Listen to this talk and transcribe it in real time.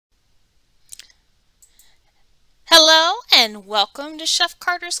And welcome to Chef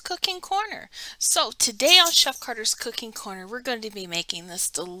Carter's Cooking Corner. So today on Chef Carter's Cooking Corner, we're going to be making this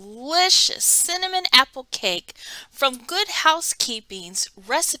delicious cinnamon apple cake from Good Housekeeping's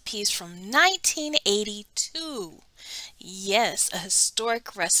recipes from 1982. Yes, a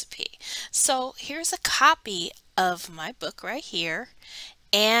historic recipe. So here's a copy of my book right here,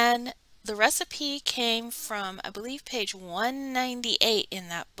 and the recipe came from, I believe, page 198 in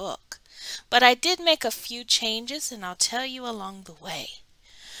that book. But I did make a few changes and I'll tell you along the way.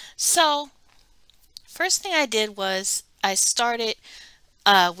 So, first thing I did was I started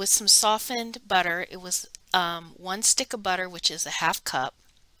with some softened butter. It was 1 stick of butter, which is a ½ cup.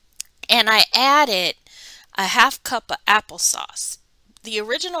 And I added a ½ cup of applesauce. The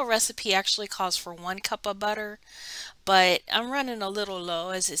original recipe actually calls for 1 cup of butter, but I'm running a little low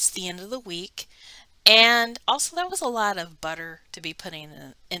as it's the end of the week. And also there was a lot of butter to be putting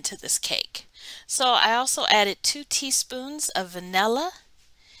into this cake. So I also added 2 teaspoons of vanilla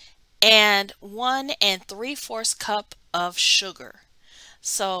and 1 3/4 cup of sugar.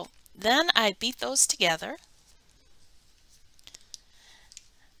 So then I beat those together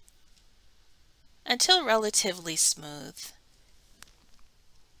until relatively smooth.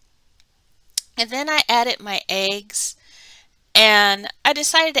 And then I added my eggs. And I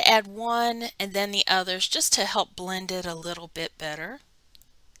decided to add one and then the others just to help blend it a little bit better.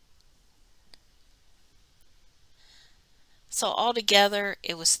 So altogether,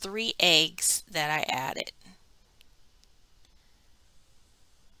 it was 3 eggs that I added.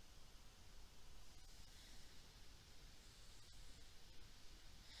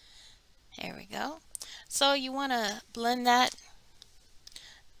 There we go. So you want to blend that.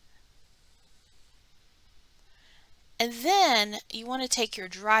 And then you want to take your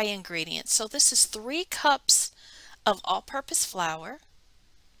dry ingredients. So this is 3 cups of all-purpose flour.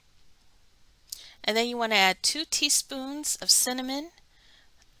 And then you want to add 2 teaspoons of cinnamon,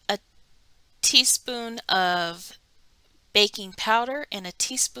 a teaspoon of baking powder, and a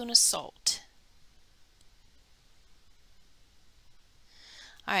teaspoon of salt.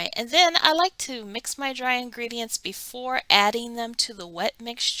 Alright, and then I like to mix my dry ingredients before adding them to the wet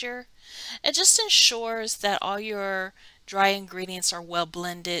mixture. It just ensures that all your dry ingredients are well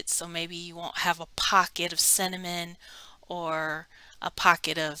blended, so maybe you won't have a pocket of cinnamon or a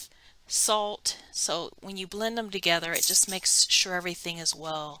pocket of salt. So when you blend them together, it just makes sure everything is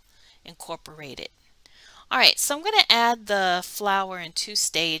well incorporated. Alright, so I'm going to add the flour in 2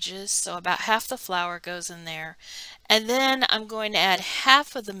 stages. So about half the flour goes in there. And then I'm going to add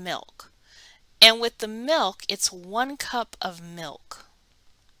half of the milk. And with the milk, it's 1 cup of milk.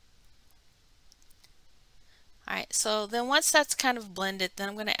 Alright, so then once that's kind of blended, then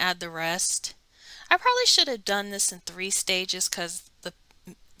I'm going to add the rest. I probably should have done this in 3 stages because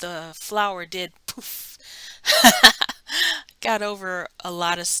the flour did poof. Got over a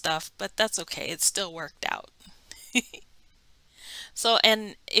lot of stuff, but that's okay. It still worked out. So,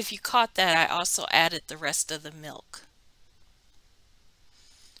 and if you caught that, I also added the rest of the milk.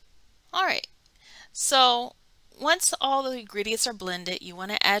 Alright, so once all the ingredients are blended, you want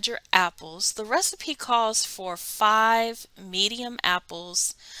to add your apples. The recipe calls for 5 medium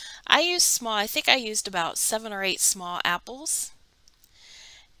apples. I used small. I think I used about 7 or 8 small apples.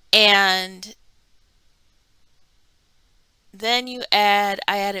 And then I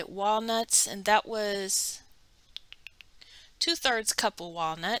added walnuts, and that was 2/3 cup of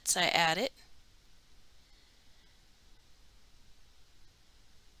walnuts I added.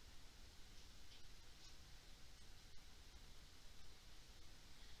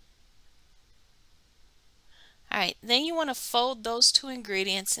 Alright, then you want to fold those 2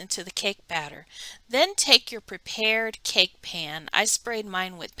 ingredients into the cake batter. Then take your prepared cake pan. I sprayed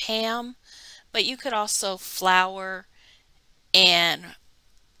mine with Pam, but you could also flour and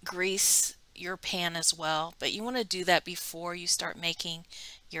grease your pan as well. But you want to do that before you start making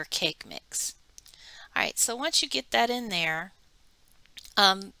your cake mix. Alright, so once you get that in there,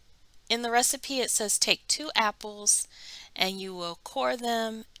 in the recipe it says take 2 apples and you will core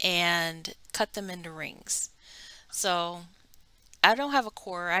them and cut them into rings. So I don't have a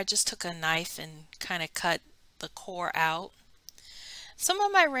core, I just took a knife and kind of cut the core out. Some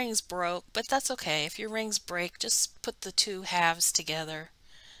of my rings broke, but that's okay. If your rings break, just put the 2 halves together.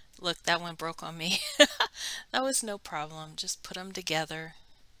 Look, that one broke on me. That was no problem. Just put them together.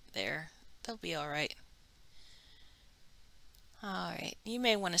 There, they'll be alright. Alright, you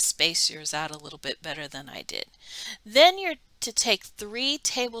may want to space yours out a little bit better than I did. Then you're to take 3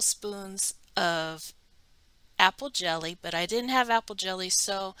 tablespoons of apple jelly, but I didn't have apple jelly,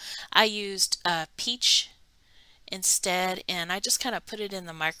 so I used peach instead, and I just kind of put it in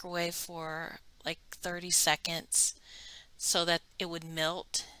the microwave for like 30 seconds so that it would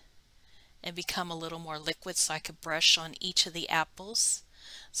melt and become a little more liquid so I could brush on each of the apples.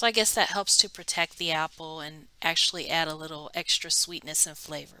 So I guess that helps to protect the apple and actually add a little extra sweetness and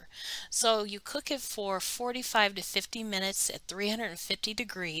flavor. So you cook it for 45 to 50 minutes at 350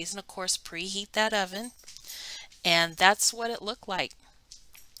 degrees, and of course preheat that oven, and that's what it looked like.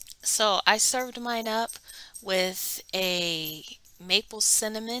 So I served mine up with a maple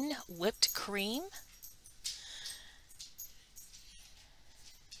cinnamon whipped cream.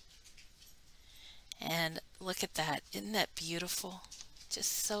 And look at that. Isn't that beautiful?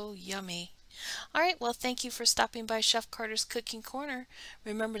 Just so yummy. All right, well, thank you for stopping by Chef Carter's Cooking Corner.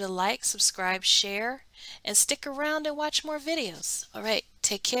 Remember to like, subscribe, share, and stick around and watch more videos. All right,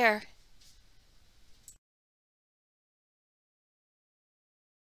 take care.